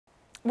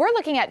We're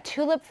looking at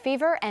tulip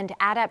fever and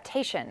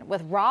adaptation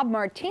with Rob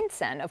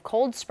Martienssen of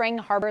Cold Spring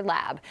Harbor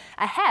Lab,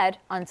 ahead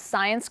on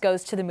Science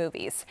Goes to the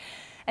Movies.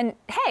 And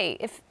hey,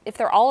 if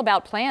they're all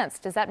about plants,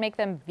 does that make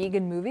them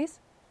vegan movies?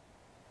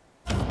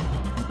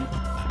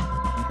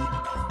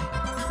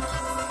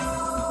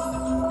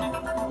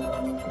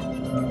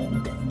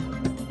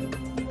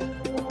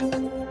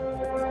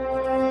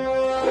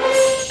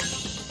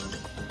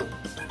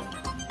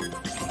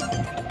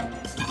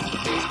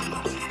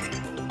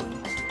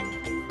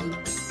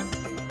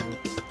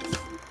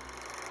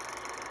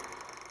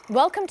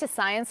 Welcome to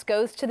Science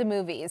Goes to the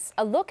Movies,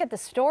 a look at the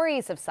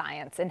stories of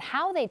science and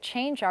how they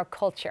change our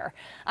culture.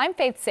 I'm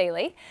Faith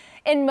Salie.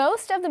 In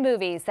most of the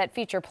movies that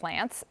feature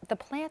plants, the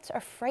plants are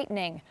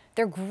frightening.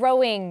 They're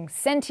growing,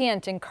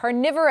 sentient, and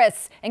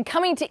carnivorous, and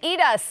coming to eat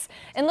us.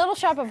 In Little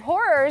Shop of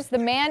Horrors, the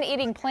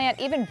man-eating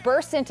plant even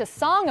bursts into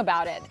song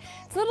about it.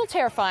 It's a little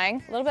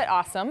terrifying, a little bit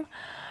awesome.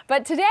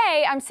 But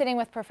today, I'm sitting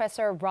with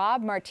Professor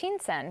Rob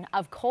Martienssen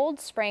of Cold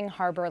Spring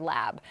Harbor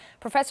Lab.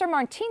 Professor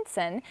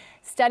Martienssen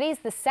studies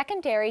the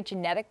secondary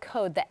genetic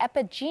code, the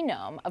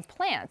epigenome of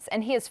plants,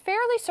 and he is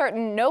fairly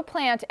certain no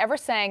plant ever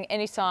sang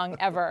any song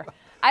ever.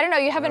 I don't know,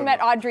 you haven't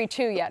met Audrey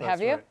 2 yet, have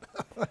you?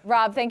 Right.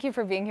 Rob, thank you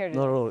for being here today.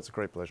 Not at all, it's a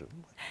great pleasure.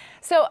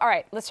 So, all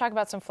right, let's talk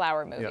about some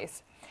flower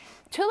movies. Yep.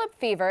 Tulip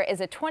Fever is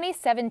a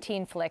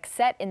 2017 flick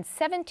set in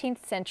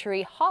 17th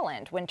century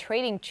Holland when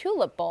trading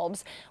tulip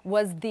bulbs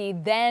was the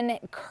then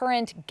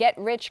current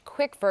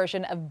get-rich-quick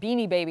version of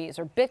Beanie Babies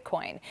or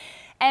Bitcoin.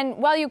 And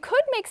while you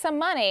could make some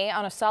money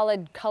on a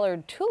solid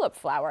colored tulip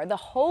flower, the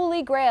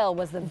holy grail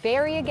was the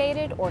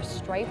variegated or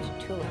striped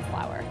tulip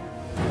flower.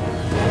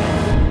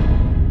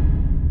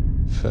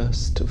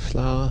 First to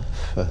flower,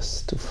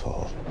 first to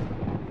fall.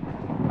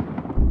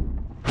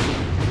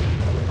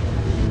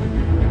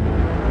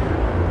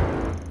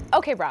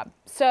 Okay, Rob,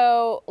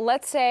 so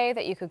let's say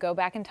that you could go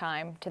back in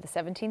time to the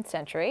 17th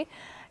century,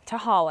 to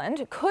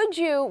Holland. Could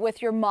you, with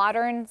your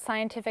modern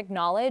scientific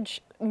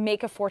knowledge,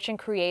 make a fortune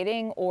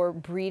creating or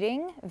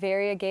breeding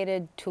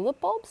variegated tulip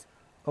bulbs?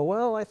 Oh,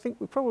 well, I think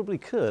we probably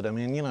could. I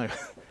mean, you know,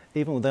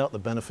 even without the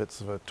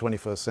benefits of a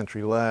 21st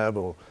century lab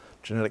or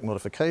genetic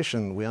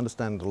modification, we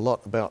understand a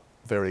lot about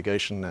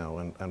variegation now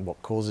and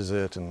what causes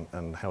it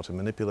and how to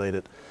manipulate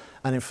it.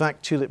 And in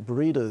fact, tulip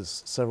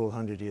breeders several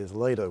hundred years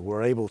later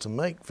were able to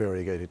make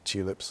variegated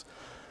tulips,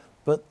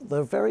 but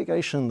the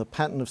variegation, the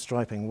pattern of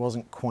striping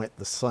wasn't quite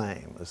the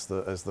same as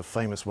the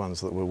famous ones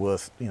that were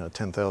worth, you know,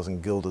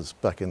 10,000 guilders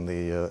back in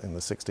the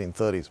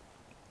 1630s.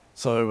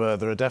 So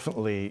there are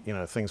definitely, you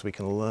know, things we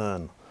can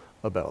learn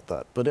about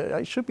that. But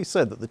it should be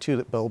said that the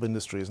tulip bulb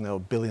industry is now a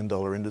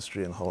billion-dollar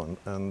industry in Holland,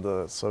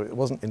 and so it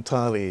wasn't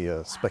entirely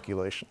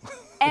speculation.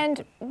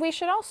 And we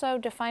should also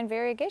define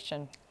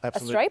variegation.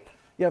 Absolutely. A stripe?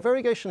 Yeah,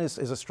 variegation is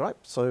a stripe.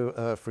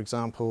 So, for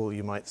example,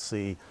 you might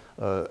see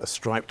a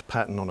striped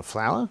pattern on a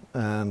flower,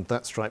 and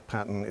that striped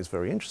pattern is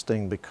very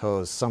interesting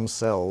because some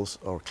cells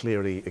are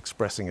clearly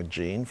expressing a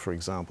gene, for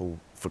example,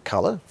 for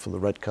color, for the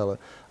red color,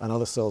 and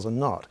other cells are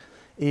not,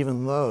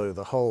 even though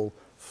the whole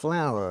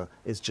flower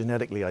is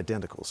genetically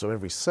identical. So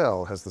every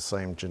cell has the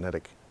same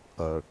genetic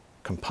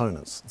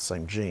components, the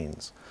same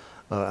genes.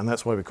 And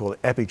that's why we call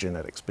it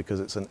epigenetics, because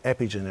it's an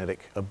epigenetic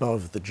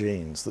above the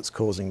genes that's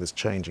causing this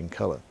change in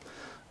color.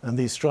 And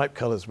these striped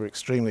colors were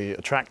extremely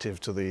attractive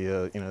to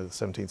the, you know, the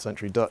 17th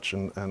century Dutch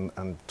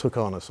and took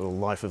on a sort of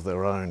life of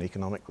their own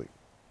economically.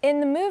 In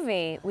the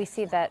movie, we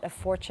see that a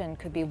fortune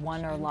could be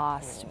won or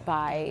lost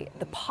by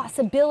the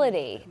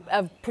possibility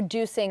of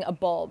producing a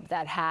bulb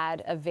that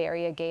had a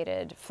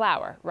variegated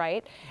flower,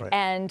 right? Right.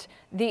 And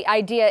the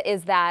idea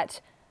is that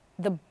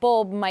the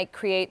bulb might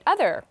create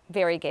other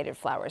variegated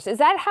flowers. Is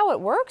that how it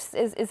works?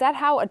 Is that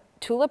how a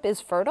tulip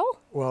is fertile?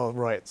 Well,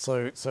 right.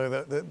 So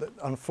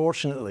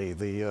unfortunately,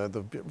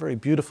 the very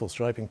beautiful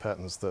striping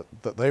patterns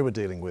that they were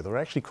dealing with are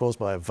actually caused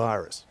by a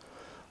virus.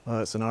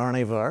 It's an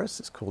RNA virus.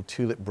 It's called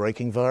tulip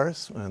breaking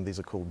virus, and these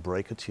are called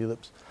breaker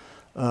tulips.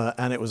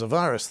 And it was a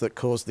virus that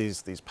caused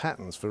these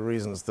patterns for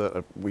reasons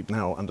that we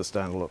now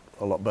understand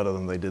a lot better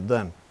than they did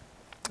then.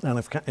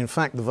 And in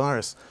fact, the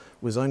virus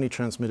was only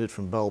transmitted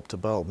from bulb to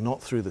bulb,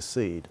 not through the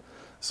seed.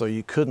 So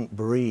you couldn't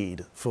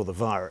breed for the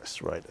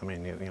virus, right? I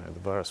mean, you know, the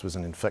virus was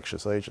an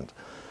infectious agent.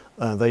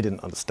 They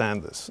didn't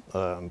understand this,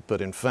 but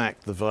in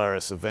fact, the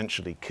virus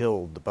eventually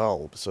killed the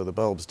bulb. So the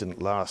bulbs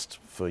didn't last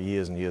for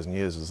years and years and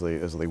years as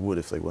they would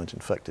if they weren't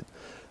infected.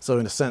 So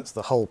in a sense,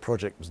 the whole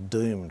project was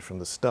doomed from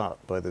the start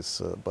by this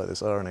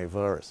RNA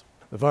virus.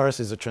 The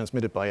viruses are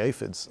transmitted by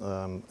aphids,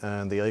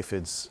 and the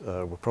aphids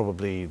were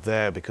probably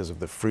there because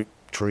of the fruit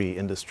tree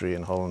industry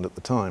in Holland at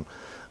the time.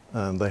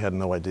 They had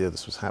no idea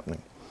this was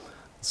happening.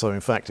 So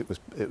in fact,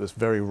 it was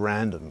very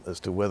random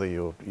as to whether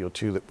your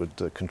tulip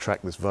would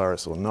contract this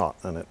virus or not,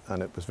 and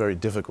it was very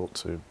difficult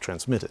to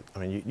transmit it. I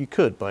mean, you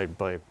could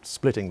by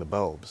splitting the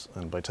bulbs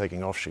and by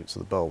taking offshoots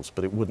of the bulbs,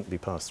 but it wouldn't be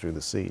passed through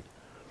the seed.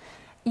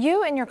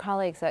 You and your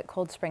colleagues at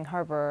Cold Spring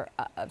Harbor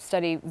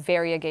study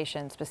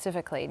variegation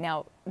specifically.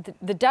 Now,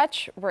 the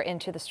Dutch were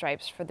into the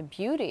stripes for the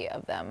beauty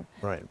of them.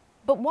 Right.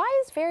 But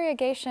why is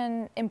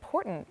variegation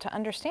important to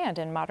understand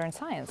in modern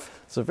science?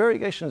 So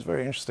variegation is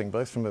very interesting,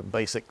 both from a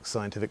basic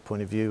scientific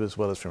point of view as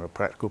well as from a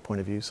practical point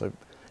of view. So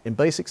in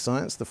basic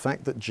science, the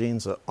fact that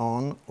genes are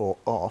on or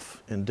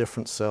off in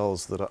different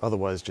cells that are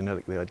otherwise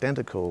genetically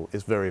identical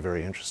is very,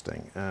 very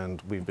interesting.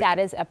 And that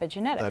is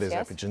epigenetics, That is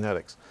yes?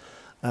 epigenetics.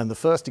 And the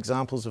first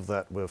examples of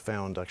that were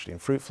found actually in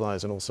fruit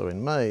flies and also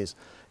in maize.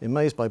 In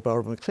maize by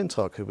Barbara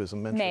McClintock, who was a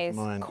mentor of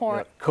mine. Corn.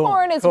 Yeah,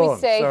 Corn, as we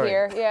say sorry.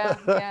 here. Yeah,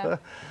 yeah.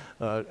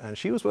 And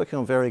she was working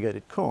on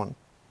variegated corn,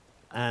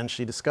 and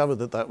she discovered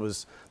that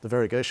the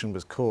variegation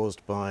was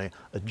caused by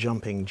a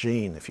jumping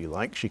gene, if you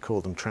like. She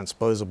called them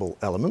transposable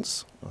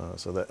elements.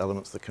 So they're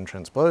elements that can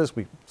transpose.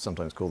 We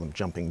sometimes call them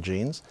jumping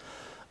genes.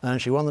 And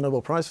she won the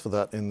Nobel Prize for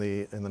that in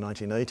the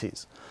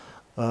 1980s.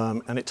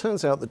 And it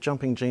turns out that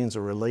jumping genes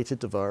are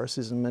related to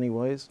viruses in many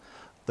ways.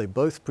 They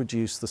both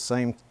produce the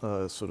same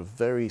sort of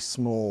very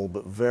small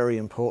but very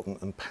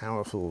important and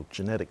powerful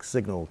genetic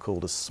signal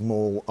called a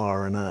small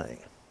RNA.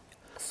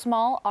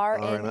 Small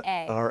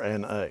RNA.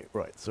 RNA,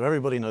 right. So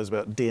everybody knows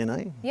about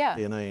DNA. Yeah.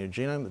 DNA in your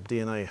genome. The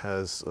DNA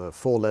has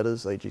 4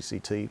 letters,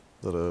 AGCT,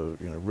 that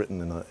are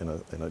written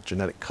in a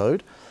genetic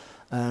code.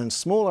 And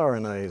small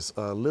RNAs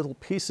are little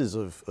pieces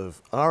of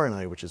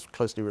RNA, which is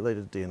closely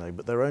related to DNA,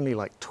 but they're only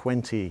like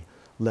 20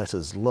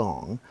 letters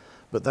long.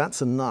 But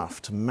that's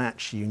enough to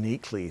match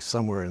uniquely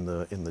somewhere in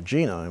the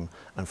genome,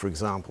 and for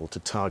example, to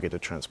target a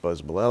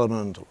transposable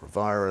element or a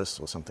virus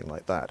or something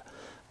like that.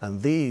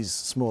 And these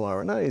small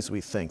RNAs, we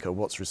think, are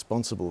what's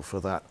responsible for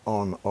that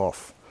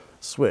on-off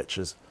switch.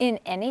 In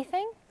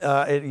anything?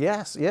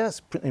 Yes,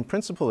 in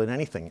principle, in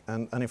anything.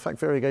 And in fact,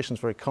 variegation is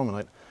very common.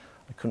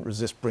 I couldn't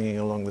resist bringing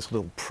along this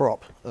little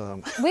prop.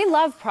 We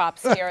love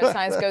props here at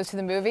Science Goes to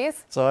the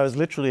Movies. So I was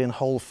literally in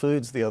Whole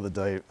Foods the other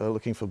day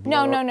looking for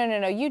blood.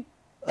 No.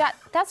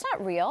 That's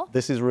not real.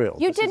 This is real.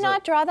 You did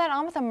not draw that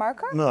on with a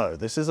marker? No,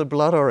 this is a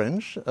blood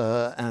orange,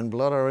 and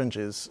blood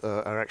oranges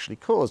are actually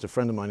caused, a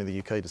friend of mine in the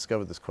UK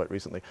discovered this quite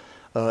recently,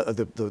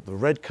 the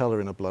red colour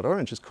in a blood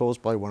orange is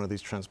caused by one of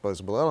these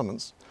transposable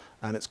elements,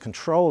 and it's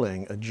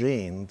controlling a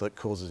gene that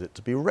causes it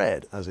to be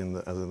red, as in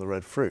the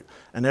red fruit.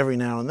 And every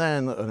now and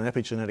then an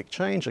epigenetic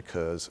change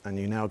occurs, and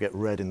you now get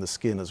red in the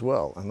skin as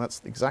well, and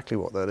that's exactly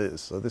what that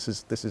is. So this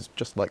is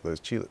just like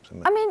those tulips.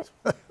 I mean,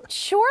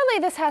 surely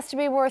this has to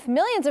be worth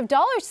millions of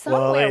dollars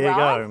somewhere, well, there you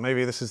Rob. go.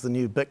 Maybe this is the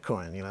new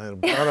Bitcoin,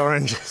 blood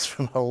oranges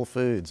from Whole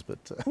Foods. But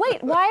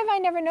wait, why have I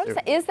never noticed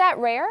that? Is that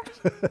rare?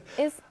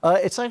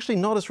 It's actually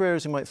not as rare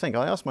as you might think.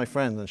 I asked my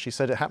friend, and she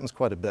said it happens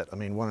quite a bit. I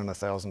mean, 1 in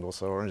 1,000 or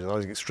so oranges. I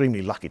was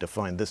extremely lucky to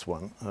find this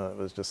one. It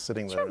was just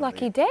sitting there. It's your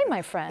lucky day,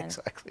 my friend.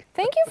 Exactly.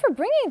 Thank you for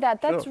bringing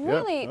that. That's Sure,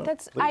 really, yeah,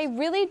 I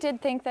really did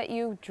think that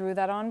you drew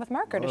that on with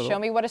marker to show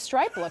me what a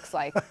stripe looks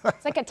like.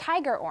 It's like a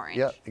tiger orange.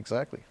 Yeah,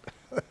 exactly.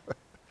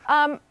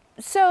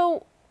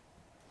 So,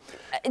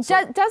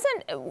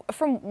 doesn't,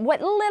 from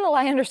what little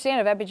I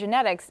understand of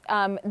epigenetics,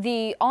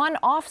 the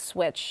on-off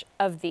switch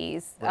of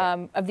these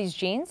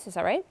genes, is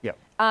that right? Yeah.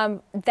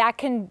 That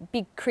can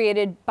be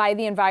created by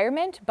the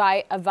environment,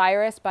 by a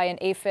virus, by an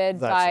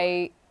aphid,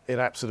 It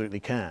absolutely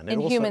can.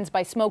 In humans,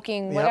 by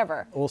smoking,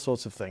 whatever. All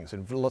sorts of things,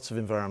 and lots of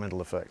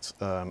environmental effects.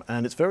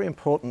 And it's very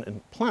important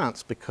in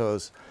plants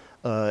because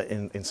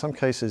in some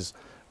cases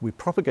we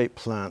propagate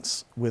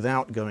plants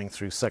without going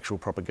through sexual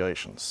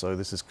propagation. So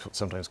this is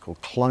sometimes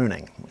called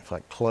cloning. In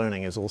fact,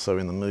 cloning is also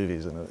in the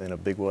movies in a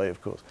big way, of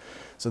course.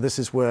 So this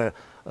is where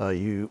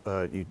you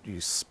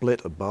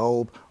split a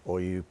bulb,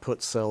 or you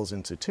put cells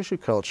into tissue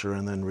culture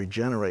and then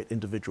regenerate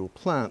individual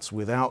plants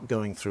without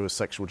going through a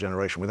sexual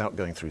generation, without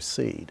going through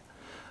seed.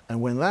 And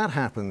when that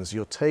happens,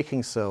 you're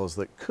taking cells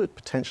that could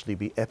potentially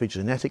be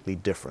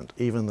epigenetically different,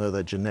 even though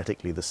they're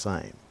genetically the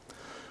same.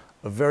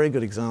 A very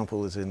good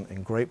example is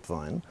in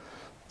grapevine.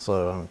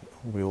 So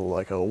we all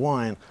like our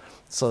wine.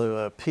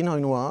 So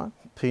Pinot Noir,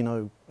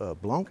 Pinot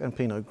Blanc and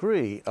Pinot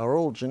Gris are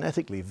all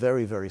genetically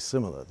very, very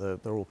similar.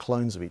 They're all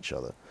clones of each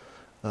other.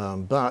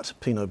 But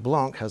Pinot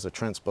Blanc has a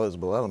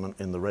transposable element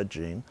in the red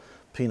gene.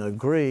 Pinot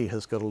Gris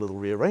has got a little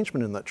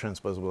rearrangement in that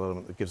transposable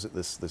element that gives it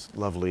this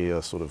lovely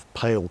sort of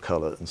pale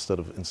color instead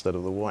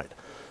of the white.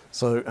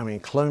 So, I mean,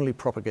 clonally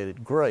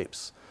propagated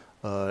grapes,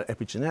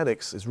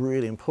 epigenetics is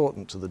really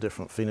important to the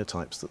different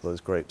phenotypes that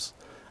those grapes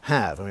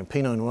have. I mean,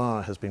 Pinot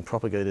Noir has been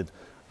propagated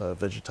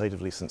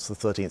vegetatively since the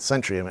 13th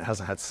century, and it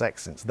hasn't had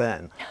sex since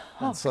then.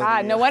 Oh, so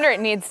God, no wonder it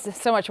needs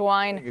so much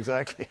wine.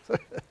 Exactly.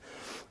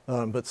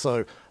 But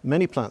so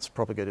many plants are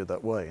propagated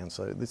that way, and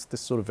so this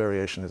sort of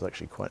variation is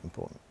actually quite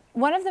important.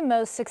 One of the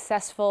most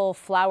successful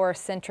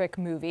flower-centric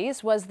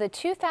movies was the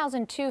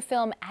 2002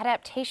 film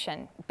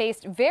Adaptation,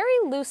 based very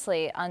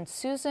loosely on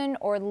Susan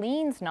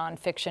Orlean's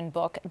nonfiction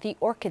book, The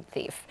Orchid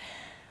Thief.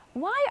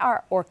 Why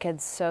are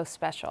orchids so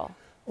special?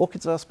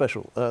 Orchids are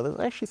special. There's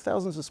actually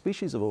thousands of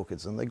species of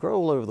orchids, and they grow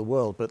all over the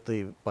world, but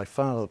by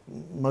far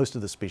most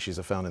of the species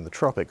are found in the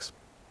tropics.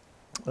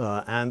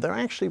 And they're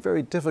actually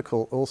very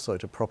difficult also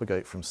to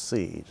propagate from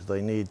seed.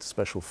 They need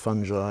special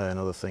fungi and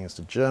other things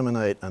to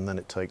germinate, and then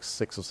it takes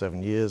 6 or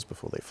 7 years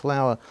before they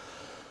flower.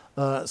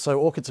 So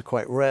orchids are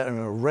quite rare, and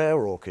a rare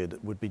orchid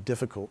would be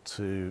difficult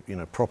to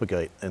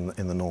propagate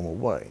in the normal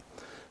way.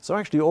 So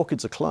actually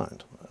orchids are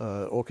cloned.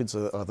 Orchids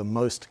are the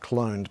most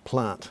cloned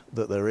plant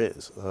that there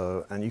is.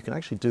 And you can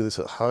actually do this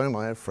at home.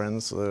 I have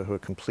friends who are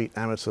complete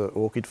amateur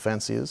orchid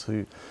fanciers who,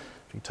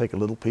 if you take a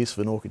little piece of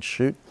an orchid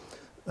shoot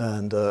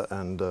and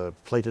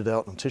plate it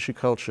out on tissue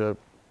culture,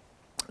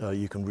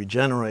 you can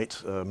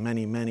regenerate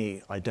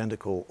many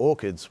identical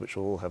orchids which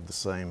all have the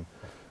same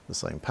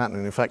pattern.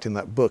 And in fact, in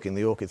that book, in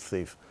The Orchid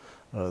Thief,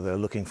 they're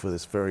looking for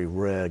this very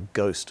rare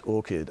ghost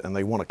orchid, and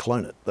they want to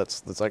clone it.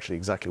 That's actually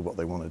exactly what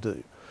they want to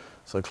do.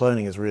 So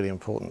cloning is really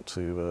important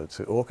to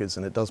orchids,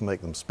 and it does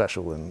make them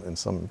special in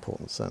some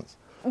important sense.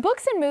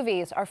 Books and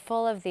movies are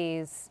full of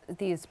these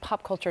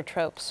pop culture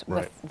tropes,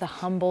 right, with the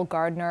humble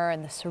gardener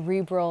and the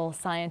cerebral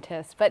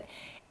scientist. But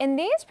in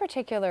these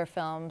particular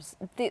films,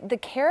 the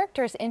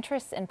characters'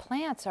 interests in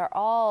plants are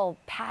all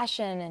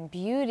passion and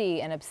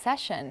beauty and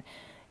obsession.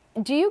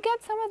 Do you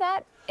get some of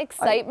that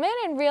excitement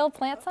in real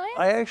plant science?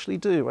 I actually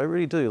do. I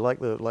really do. Like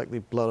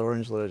the blood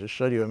orange that I just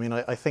showed you. I mean,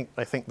 I think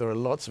there are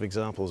lots of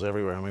examples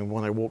everywhere. I mean,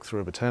 when I walk through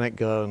a botanic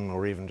garden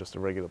or even just a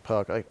regular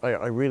park,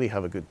 I really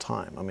have a good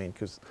time. I mean,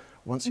 because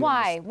once you...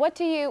 Why? What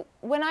do you...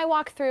 When I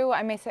walk through,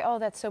 I may say, oh,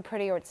 that's so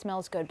pretty, or it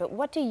smells good. But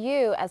what do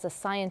you, as a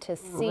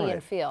scientist, see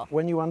and feel?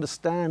 When you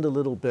understand a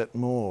little bit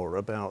more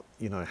about,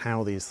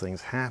 how these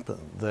things happen,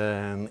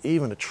 then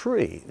even a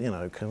tree,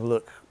 can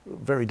look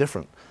very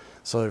different.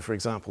 So, for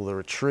example, there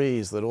are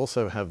trees that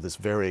also have this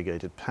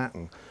variegated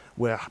pattern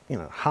where,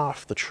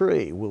 half the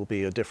tree will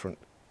be a different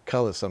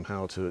color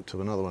somehow to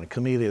another one.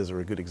 Camellias are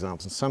a good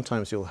example. And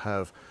sometimes you'll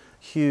have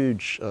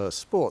huge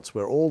sports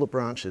where all the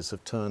branches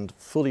have turned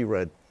fully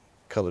red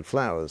colored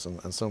flowers,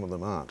 and some of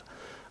them aren't.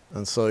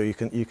 And so you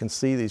can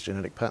see these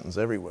genetic patterns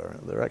everywhere.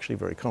 They're actually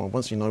very common.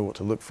 Once you know what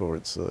to look for,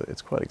 it's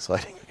quite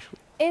exciting, actually.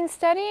 In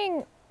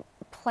studying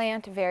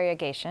plant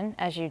variegation,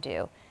 as you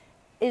do,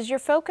 is your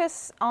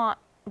focus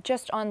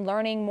just on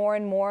learning more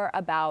and more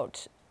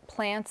about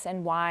plants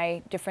and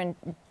why different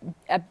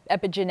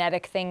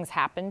epigenetic things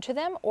happen to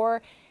them?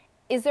 Or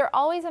is there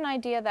always an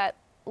idea that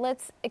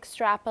let's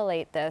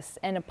extrapolate this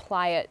and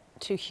apply it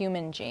to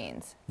human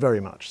genes? Very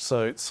much.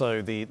 So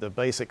the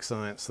basic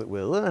science that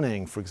we're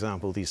learning, for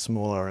example, these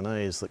small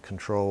RNAs that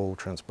control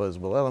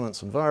transposable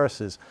elements and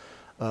viruses,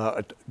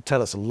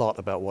 tell us a lot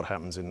about what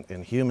happens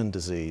in human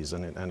disease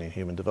and in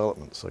human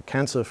development. So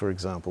cancer, for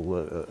example,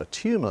 a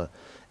tumor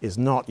is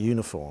not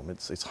uniform.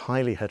 It's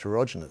highly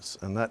heterogeneous,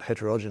 and that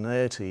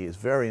heterogeneity is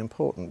very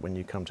important when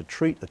you come to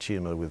treat a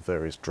tumor with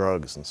various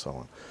drugs and so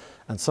on.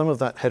 And some of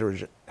that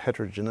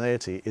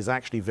heterogeneity is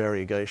actually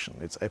variegation.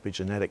 It's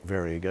epigenetic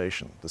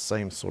variegation. The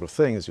same sort of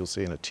thing as you'll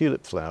see in a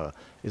tulip flower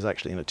is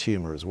actually in a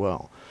tumor as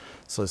well.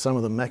 So some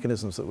of the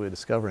mechanisms that we're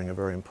discovering are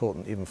very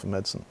important even for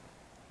medicine.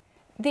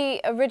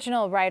 The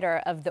original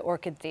writer of The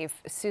Orchid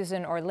Thief,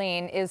 Susan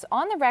Orlean, is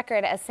on the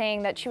record as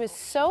saying that she was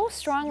so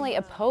strongly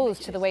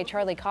opposed to the way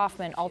Charlie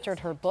Kaufman altered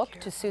her book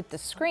to suit the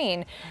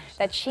screen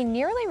that she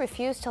nearly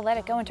refused to let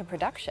it go into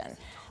production.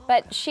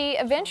 But she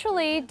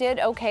eventually did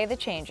okay the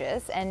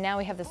changes, and now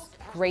we have this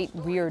great,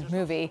 weird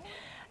movie.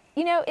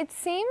 It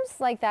seems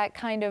like that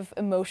kind of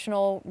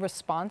emotional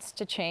response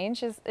to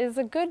change is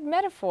a good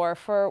metaphor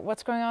for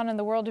what's going on in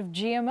the world of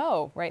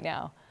GMO right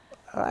now.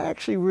 I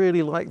actually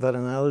really like that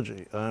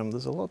analogy.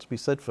 There's a lot to be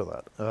said for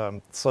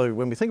that. So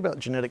when we think about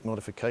genetic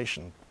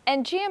modification...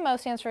 And GMO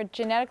stands for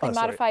genetically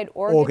modified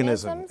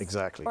organisms? Organism,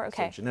 exactly.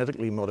 Okay. So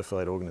genetically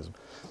modified organism.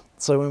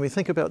 So when we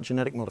think about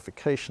genetic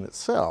modification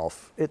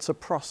itself, it's a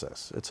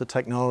process, it's a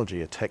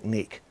technology, a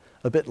technique.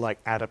 A bit like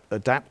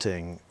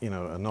adapting,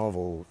 a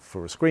novel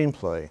for a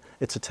screenplay,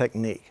 it's a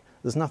technique.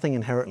 There's nothing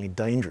inherently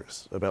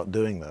dangerous about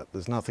doing that.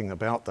 There's nothing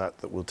about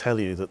that will tell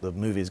you that the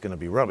movie is going to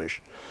be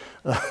rubbish.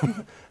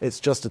 It's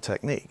just a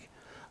technique.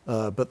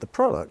 But the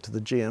product,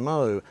 the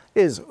GMO,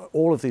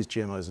 all of these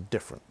GMOs are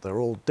different. They're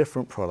all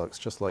different products,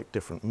 just like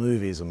different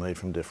movies are made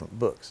from different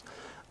books.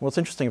 What's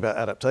interesting about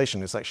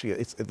adaptation is actually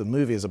the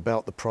movie is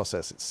about the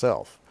process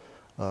itself,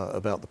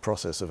 about the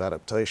process of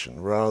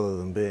adaptation, rather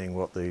than being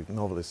what the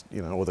novelist,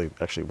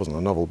 actually it wasn't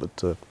a novel,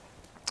 but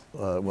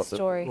what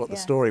the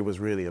story was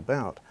really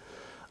about.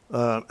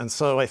 And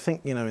so I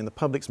think, in the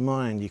public's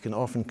mind, you can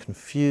often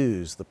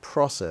confuse the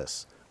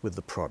process with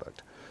the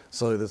product.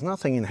 So there's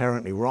nothing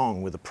inherently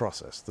wrong with the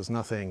process. There's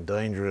nothing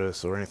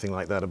dangerous or anything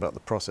like that about the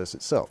process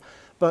itself.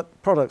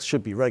 But products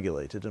should be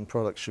regulated, and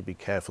products should be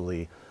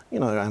carefully,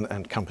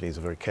 and companies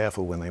are very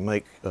careful when they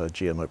make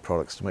GMO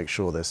products to make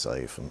sure they're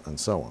safe and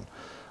so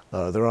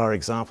on. There are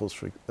examples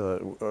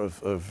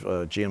of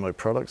GMO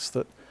products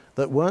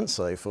that weren't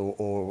safe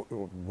or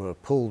were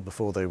pulled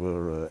before they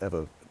were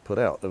ever put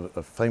out.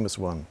 A famous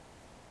one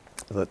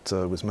that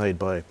was made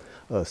by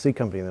a seed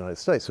company in the United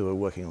States who were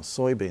working on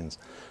soybeans,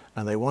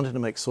 and they wanted to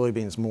make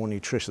soybeans more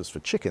nutritious for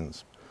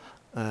chickens.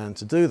 And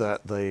to do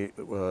that, they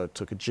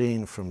took a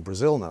gene from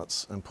Brazil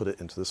nuts and put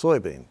it into the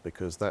soybean,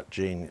 because that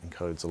gene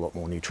encodes a lot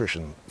more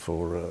nutrition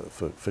for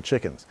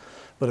chickens.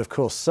 But of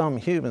course, some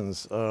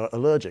humans are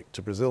allergic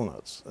to Brazil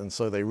nuts, and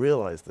so they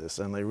realized this,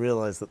 and they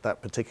realized that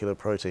that particular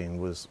protein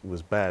was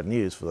bad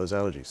news for those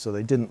allergies, so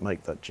they didn't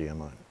make that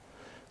GMO.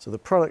 So the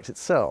product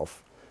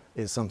itself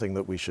is something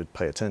that we should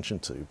pay attention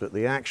to, but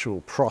the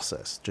actual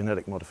process,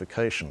 genetic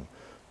modification,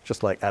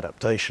 just like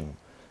adaptation,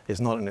 is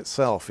not in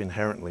itself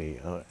inherently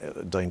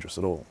dangerous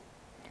at all.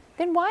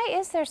 Then why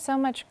is there so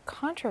much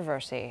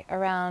controversy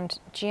around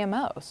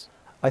GMOs?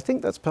 I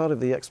think that's part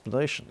of the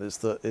explanation, is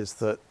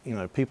that you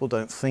know, people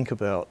don't think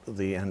about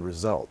the end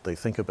result. They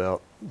think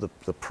about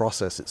the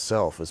process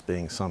itself as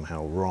being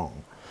somehow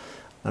wrong.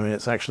 I mean,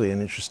 it's actually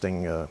an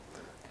interesting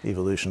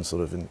evolution,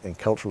 sort of in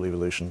cultural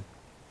evolution.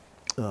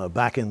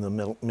 Back in the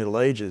Middle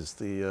Ages,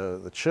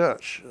 the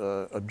church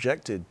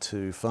objected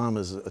to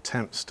farmers'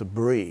 attempts to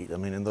breed. I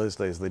mean, in those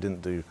days they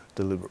didn't do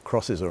deliberate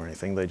crosses or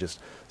anything. They just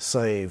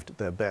saved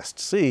their best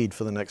seed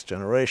for the next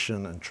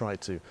generation and tried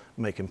to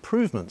make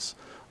improvements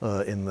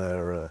in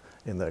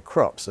their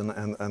crops. And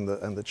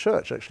the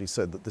church actually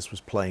said that this was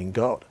playing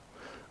God,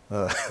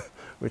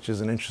 which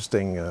is an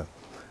interesting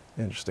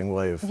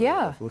way of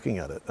looking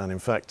at it. And in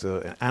fact,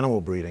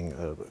 animal breeding,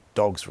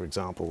 dogs, for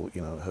example,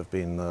 you know, have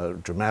been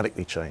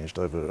dramatically changed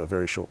over a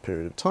very short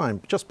period of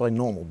time just by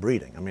normal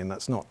breeding. I mean,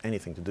 that's not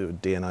anything to do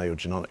with DNA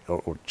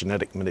or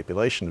genetic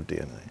manipulation of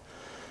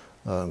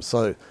DNA.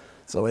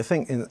 So I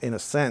think, in a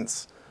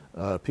sense,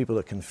 people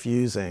are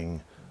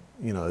confusing,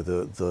 you know,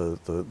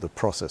 the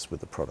process with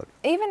the product.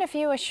 Even if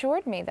you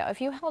assured me, though,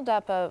 if you held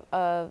up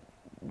a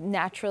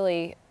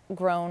naturally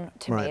grown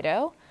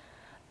tomato, Right.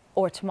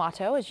 or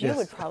tomato, as you Yes.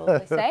 would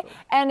probably say,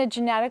 and a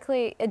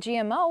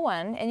GMO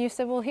one, and you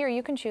said, well, here,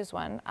 you can choose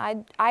one.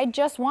 I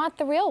just want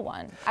the real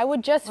one. I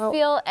would just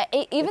feel,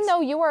 even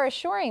though you are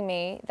assuring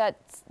me that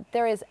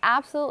there is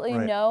absolutely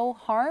Right. no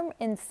harm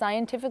in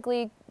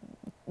scientifically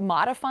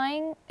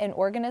modifying an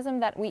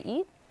organism that we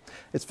eat.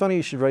 It's funny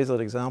you should raise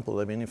that example.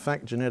 I mean, in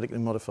fact, genetically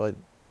modified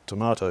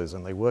tomatoes,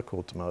 and they were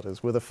called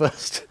tomatoes, were the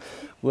first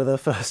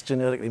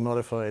genetically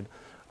modified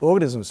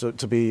organisms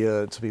to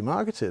be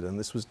marketed, and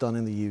this was done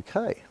in the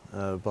UK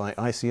by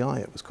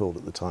ICI, it was called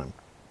at the time.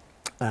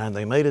 And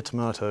they made a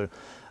tomato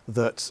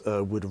that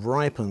would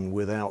ripen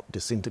without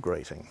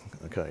disintegrating.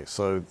 Okay,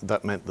 so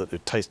that meant that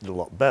it tasted a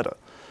lot better.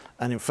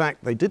 And in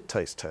fact, they did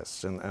taste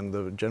tests, and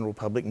the general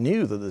public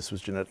knew that this was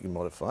genetically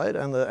modified,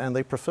 and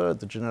they preferred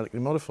the genetically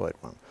modified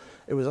one.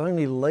 It was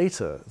only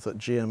later that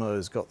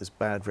GMOs got this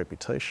bad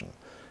reputation.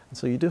 And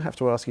so you do have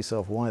to ask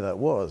yourself why that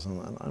was,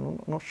 and I'm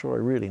not sure I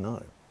really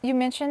know. You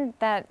mentioned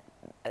that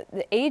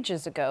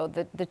ages ago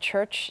the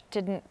church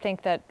didn't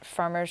think that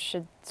farmers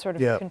should sort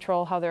of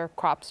control how their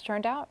crops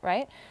turned out,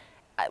 right?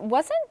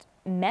 Wasn't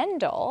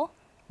Mendel,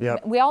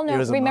 we all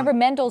remember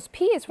Mendel's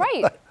peas,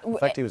 right? In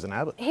fact, he was an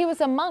abbot. He was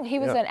a monk, he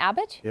was an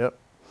abbot? Yep.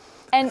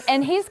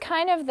 And he's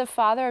kind of the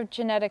father of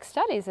genetic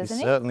studies, isn't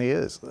he? He certainly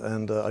is.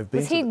 And I've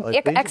been Was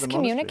he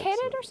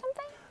excommunicated or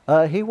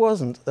something? He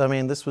wasn't. I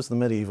mean, this was the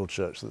medieval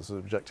church that was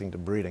objecting to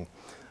breeding.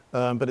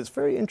 But it's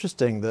very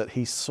interesting that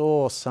he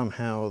saw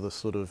somehow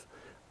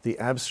the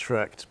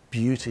abstract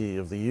beauty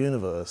of the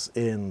universe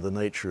in the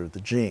nature of the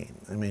gene.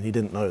 I mean, he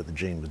didn't know the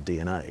gene was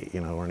DNA, you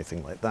know, or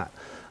anything like that.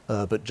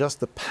 But just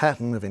the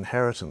pattern of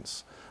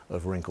inheritance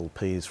of wrinkled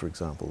peas, for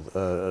example,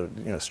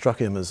 you know, struck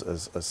him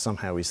as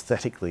somehow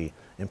aesthetically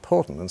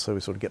important. And so we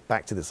sort of get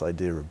back to this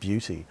idea of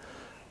beauty,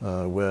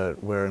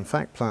 where in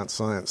fact plant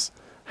science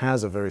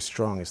has a very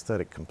strong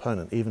aesthetic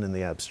component, even in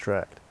the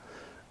abstract.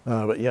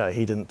 But yeah,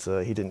 he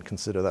didn't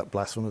consider that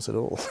blasphemous at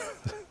all.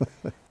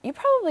 You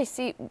probably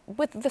see,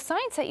 with the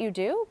science that you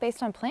do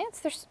based on plants,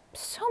 there's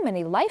so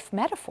many life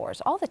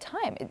metaphors all the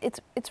time.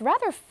 It's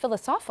rather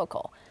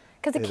philosophical,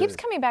 because it keeps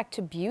coming back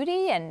to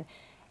beauty and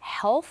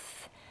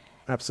health.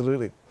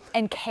 Absolutely.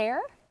 And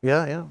care.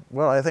 Yeah, yeah.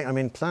 Well, I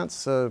mean,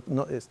 plants,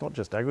 it's not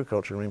just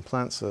agriculture. I mean,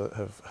 plants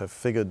have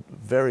figured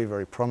very,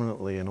 very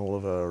prominently in all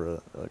of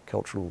our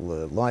cultural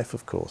life,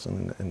 of course,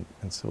 and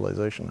in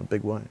civilization in a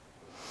big way.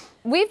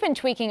 We've been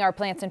tweaking our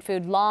plants and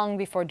food long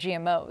before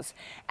GMOs.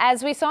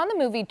 As we saw in the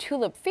movie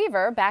Tulip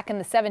Fever back in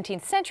the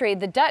 17th century,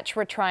 the Dutch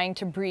were trying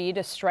to breed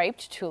a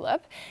striped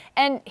tulip.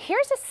 And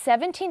here's a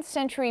 17th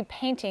century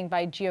painting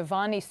by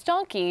Giovanni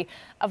Stanchi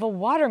of a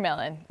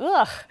watermelon.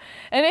 Ugh.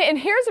 And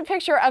here's a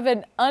picture of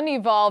an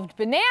unevolved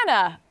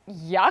banana.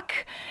 Yuck.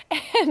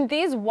 And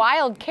these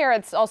wild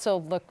carrots also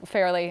look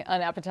fairly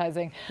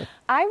unappetizing.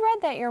 I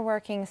read that you're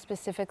working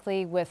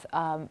specifically with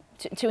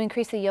to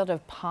increase the yield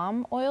of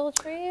palm oil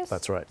trees.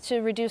 That's right.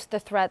 To reduce the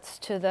threats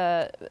to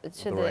the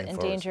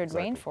endangered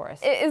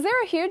rainforest. Is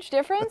there a huge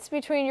difference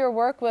between your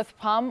work with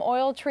palm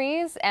oil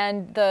trees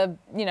and the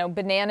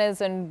bananas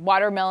and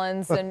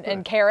watermelons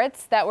and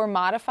carrots that were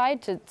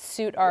modified to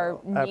suit our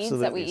needs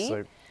that we eat?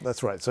 So,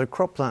 that's right. So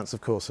crop plants,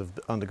 of course, have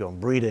undergone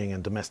breeding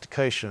and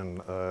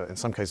domestication, in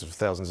some cases for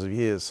thousands of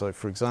years. So,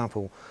 for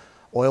example,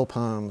 oil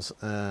palms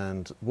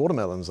and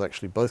watermelons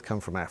actually both come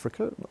from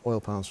Africa.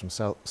 Oil palms from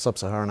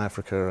sub-Saharan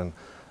Africa, and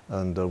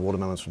and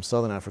watermelons from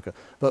southern Africa,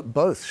 but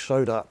both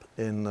showed up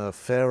in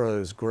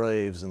pharaohs'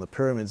 graves in the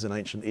pyramids in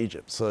ancient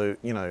Egypt. So,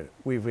 you know,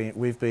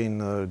 we've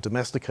been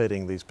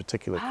domesticating these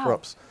particular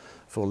crops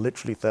for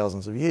literally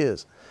thousands of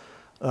years.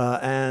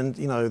 And,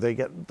 you know,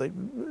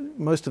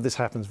 most of this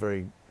happens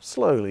very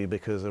slowly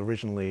because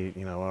originally,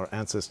 you know, our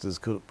ancestors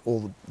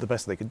the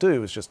best they could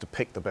do was just to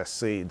pick the best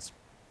seeds.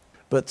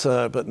 But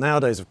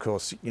nowadays, of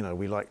course, you know,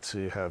 we like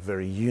to have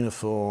very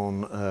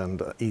uniform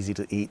and easy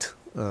to eat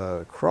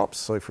crops.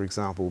 So, for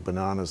example,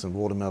 bananas and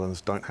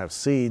watermelons don't have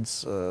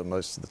seeds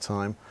most of the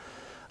time.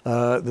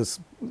 There's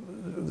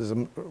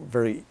a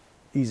very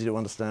easy to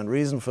understand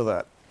reason for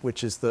that,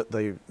 which is that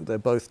they're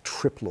both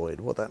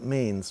triploid. What that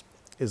means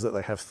is that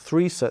they have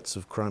 3 sets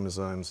of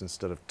chromosomes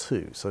instead of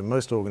 2. So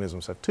most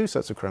organisms have 2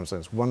 sets of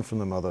chromosomes, one from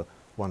the mother,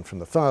 one from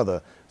the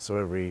father. So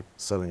every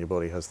cell in your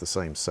body has the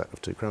same set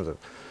of 2 chromosomes.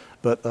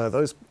 But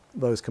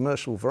those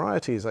commercial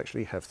varieties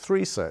actually have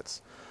 3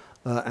 sets.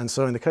 And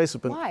so in the case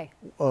of... Why?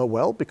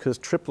 Well, because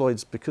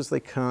triploids, because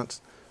they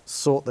can't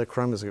sort their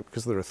chromosomes,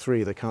 because there are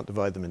 3, they can't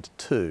divide them into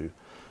 2.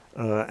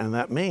 And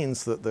that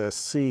means that their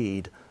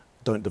seed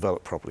don't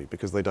develop properly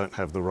because they don't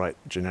have the right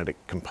genetic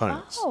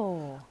components.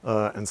 Oh.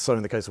 And so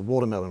in the case of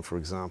watermelon, for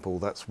example,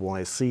 that's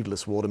why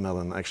seedless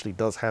watermelon actually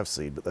does have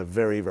seed, but they're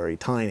very, very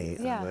tiny,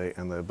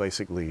 and they're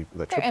basically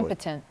they're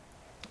impotent.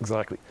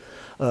 Exactly.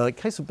 In the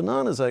case of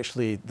bananas,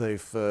 actually,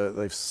 they've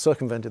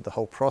circumvented the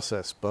whole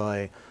process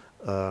by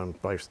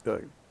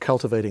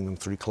cultivating them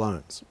through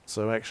clones.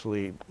 So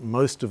actually,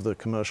 most of the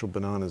commercial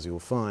bananas you'll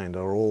find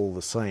are all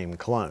the same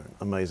clone,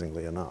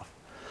 amazingly enough.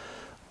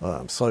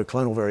 So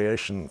clonal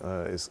variation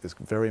is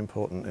very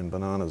important in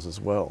bananas as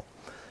well.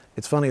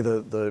 It's funny,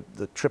 the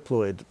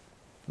triploid,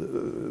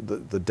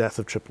 the death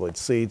of triploid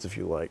seeds, if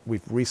you like,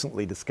 we've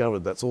recently discovered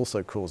that's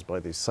also caused by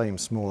these same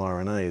small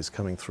RNAs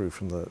coming through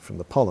from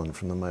the pollen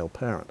from the male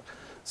parent.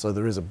 So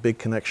there is a big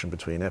connection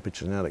between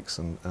epigenetics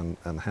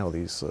and how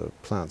these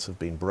plants have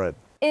been bred.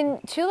 In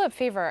tulip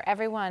fever,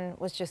 everyone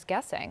was just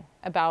guessing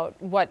about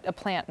what a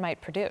plant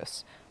might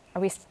produce.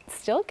 Are we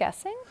still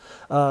guessing?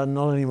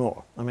 Not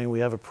anymore. I mean,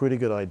 we have a pretty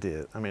good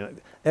idea. I mean,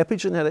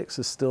 epigenetics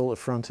is still a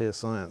frontier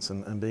science,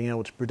 and being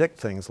able to predict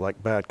things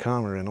like bad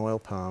karma in oil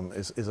palm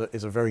is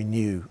a very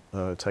new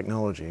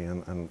technology,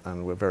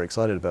 and we're very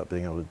excited about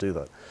being able to do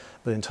that.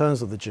 But in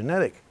terms of the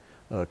genetic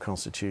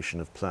constitution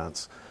of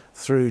plants,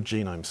 through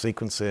genome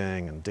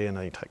sequencing and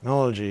DNA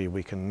technology,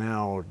 we can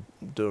now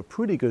do a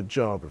pretty good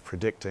job of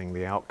predicting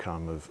the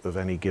outcome of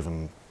any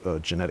given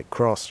genetic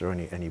cross or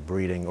any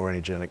breeding or any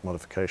genetic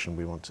modification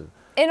we want to.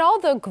 In all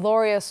the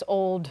glorious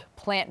old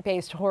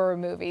plant-based horror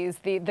movies,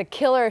 the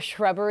killer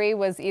shrubbery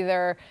was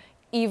either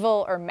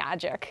evil or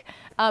magic.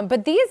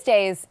 But these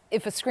days,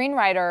 if a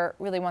screenwriter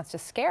really wants to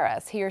scare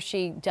us, he or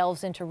she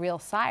delves into real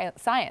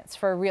science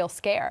for a real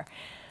scare.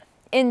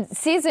 In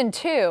season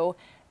 2,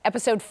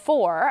 Episode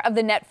 4 of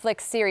the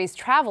Netflix series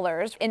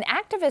Travelers, an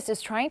activist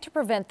is trying to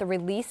prevent the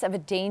release of a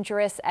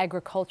dangerous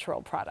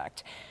agricultural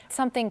product,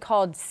 something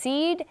called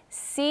seed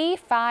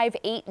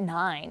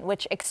C589,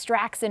 which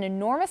extracts an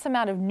enormous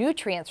amount of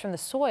nutrients from the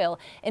soil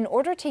in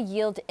order to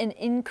yield an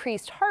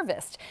increased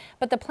harvest.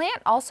 But the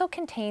plant also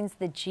contains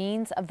the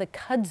genes of the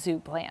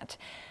kudzu plant.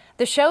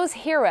 The show's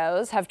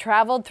heroes have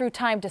traveled through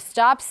time to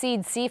stop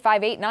seed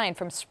C589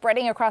 from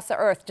spreading across the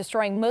earth,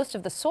 destroying most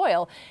of the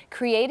soil,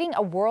 creating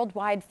a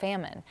worldwide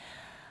famine.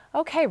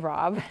 Okay,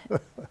 Rob,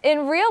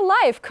 in real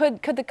life,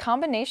 could the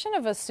combination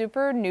of a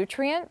super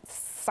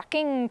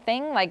nutrient-sucking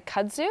thing like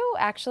kudzu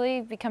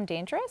actually become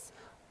dangerous?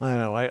 I don't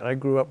know. I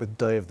grew up with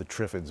Day of the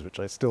Triffids, which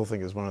I still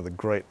think is one of the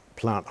great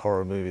plant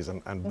horror movies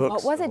and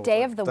books. What was it?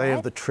 Day of the what? Day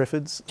of the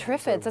Triffids.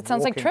 Triffids. That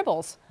sounds like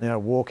tribbles. Yeah,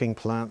 walking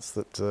plants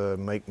that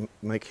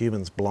make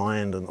humans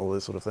blind and all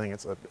this sort of thing.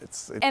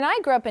 And I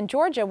grew up in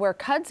Georgia, where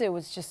kudzu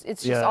was just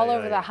all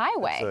over the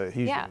highway. It's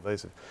hugely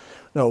invasive.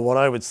 No, what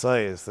I would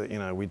say is that, you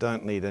know, we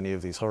don't need any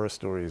of these horror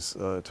stories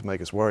to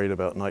make us worried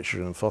about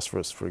nitrogen and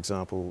phosphorus, for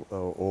example,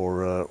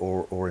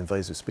 or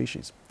invasive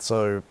species.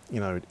 So, you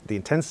know, the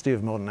intensity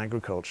of modern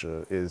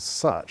agriculture is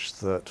such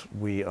that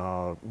we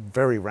are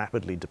very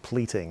rapidly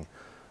depleting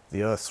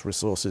the Earth's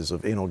resources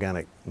of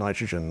inorganic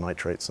nitrogen,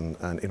 nitrates, and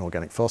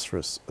inorganic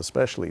phosphorus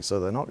especially, so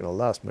they're not going to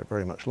last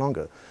very much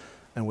longer.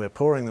 And we're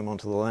pouring them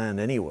onto the land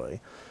anyway.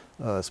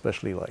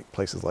 Especially like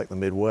places like the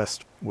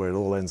Midwest, where it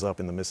all ends up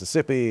in the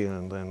Mississippi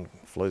and then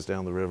flows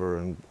down the river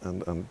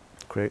and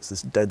creates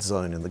this dead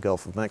zone in the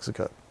Gulf of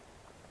Mexico.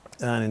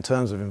 And in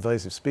terms of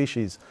invasive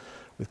species,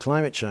 with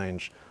climate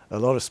change, a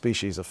lot of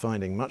species are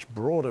finding much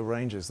broader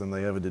ranges than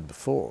they ever did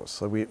before.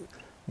 So we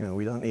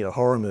don't need a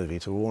horror movie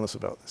to warn us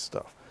about this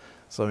stuff.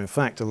 So in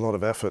fact, a lot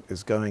of effort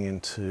is going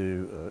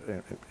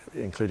into,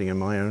 including in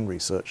my own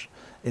research,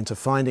 into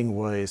finding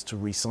ways to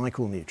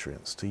recycle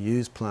nutrients, to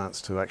use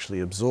plants to actually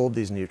absorb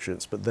these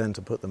nutrients, but then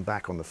to put them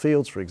back on the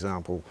fields, for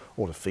example,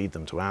 or to feed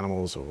them to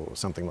animals or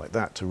something like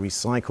that, to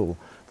recycle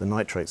the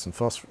nitrates and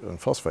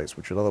phosphates,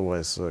 which would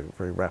otherwise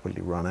very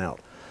rapidly run out.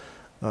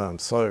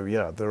 So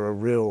yeah, there are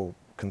real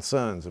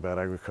concerns about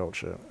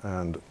agriculture,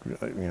 and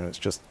it's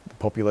just the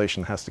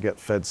population has to get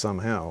fed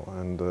somehow,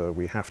 and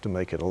we have to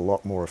make it a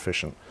lot more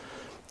efficient.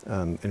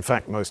 And in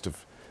fact, most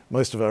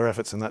of our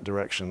efforts in that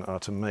direction are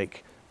to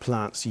make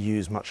plants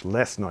use much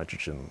less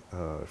nitrogen,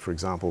 for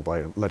example,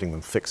 by letting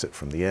them fix it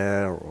from the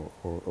air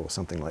or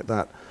something like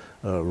that,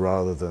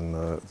 rather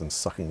than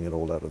sucking it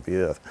all out of the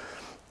earth.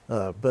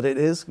 But it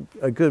is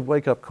a good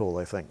wake-up call,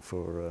 I think,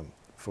 for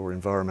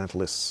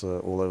environmentalists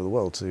all over the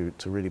world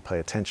to really pay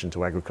attention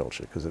to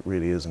agriculture, because it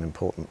really is an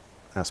important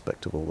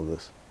aspect of all of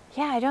this.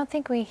 Yeah, I don't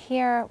think we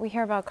hear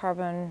about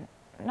carbon,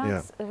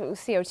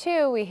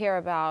 CO2. We hear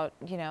about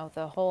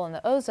the hole in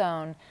the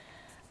ozone,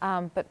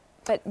 but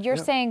you're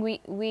saying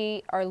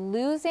we are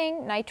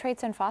losing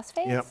nitrates and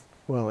phosphates? Yeah,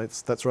 well,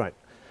 that's right.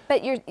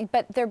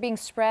 But they're being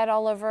spread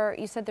all over.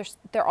 You said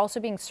they're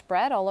also being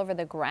spread all over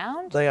the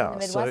ground. They are in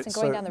the Midwest and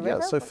going down the river.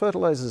 Yeah, so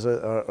fertilizers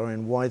are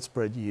in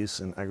widespread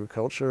use in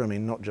agriculture. I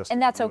mean, not just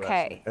and that's in the US,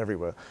 okay.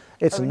 Everywhere.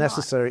 It's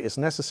necessary. Not? It's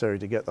necessary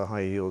to get the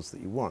high yields that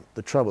you want.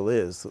 The trouble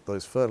is that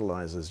those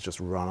fertilizers just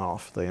run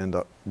off. They end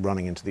up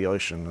running into the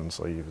ocean, and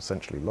so you've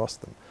essentially lost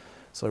them.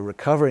 So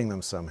recovering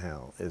them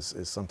somehow is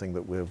something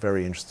that we're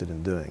very interested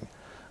in doing.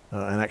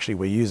 And actually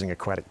we're using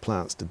aquatic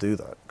plants to do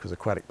that, because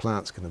aquatic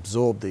plants can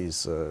absorb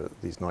these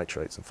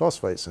nitrates and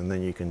phosphates, and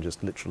then you can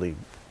just literally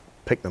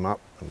pick them up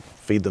and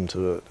feed them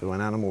to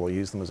an animal, or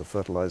use them as a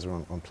fertilizer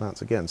on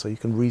plants again. So you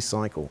can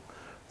recycle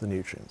the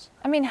nutrients.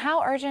 I mean,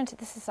 how urgent,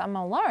 I'm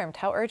alarmed,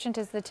 how urgent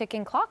is the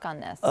ticking clock on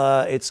this?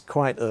 It's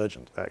quite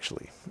urgent,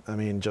 actually. I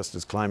mean, just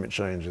as climate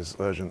change is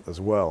urgent as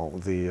well,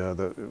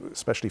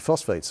 especially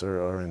phosphates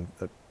are in...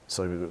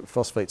 So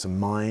phosphates are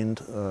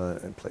mined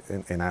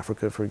in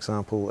Africa, for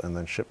example, and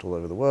then shipped all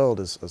over the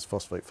world as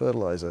phosphate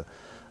fertilizer.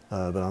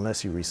 But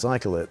unless you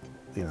recycle it,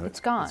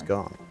 it's gone. It's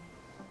gone.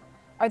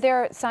 Are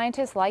there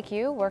scientists like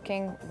you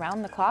working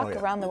round the clock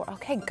around the world?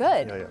 Okay,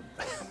 good. Yeah.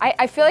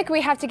 I feel like we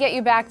have to get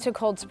you back to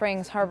Cold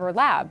Springs Harbor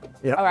Lab.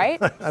 Yeah. All right.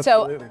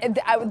 So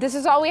this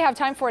is all we have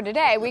time for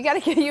today. We got to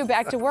get you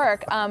back to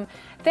work.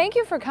 Thank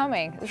you for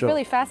coming. It was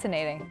really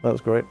fascinating. That was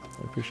great.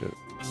 I appreciate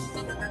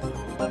it.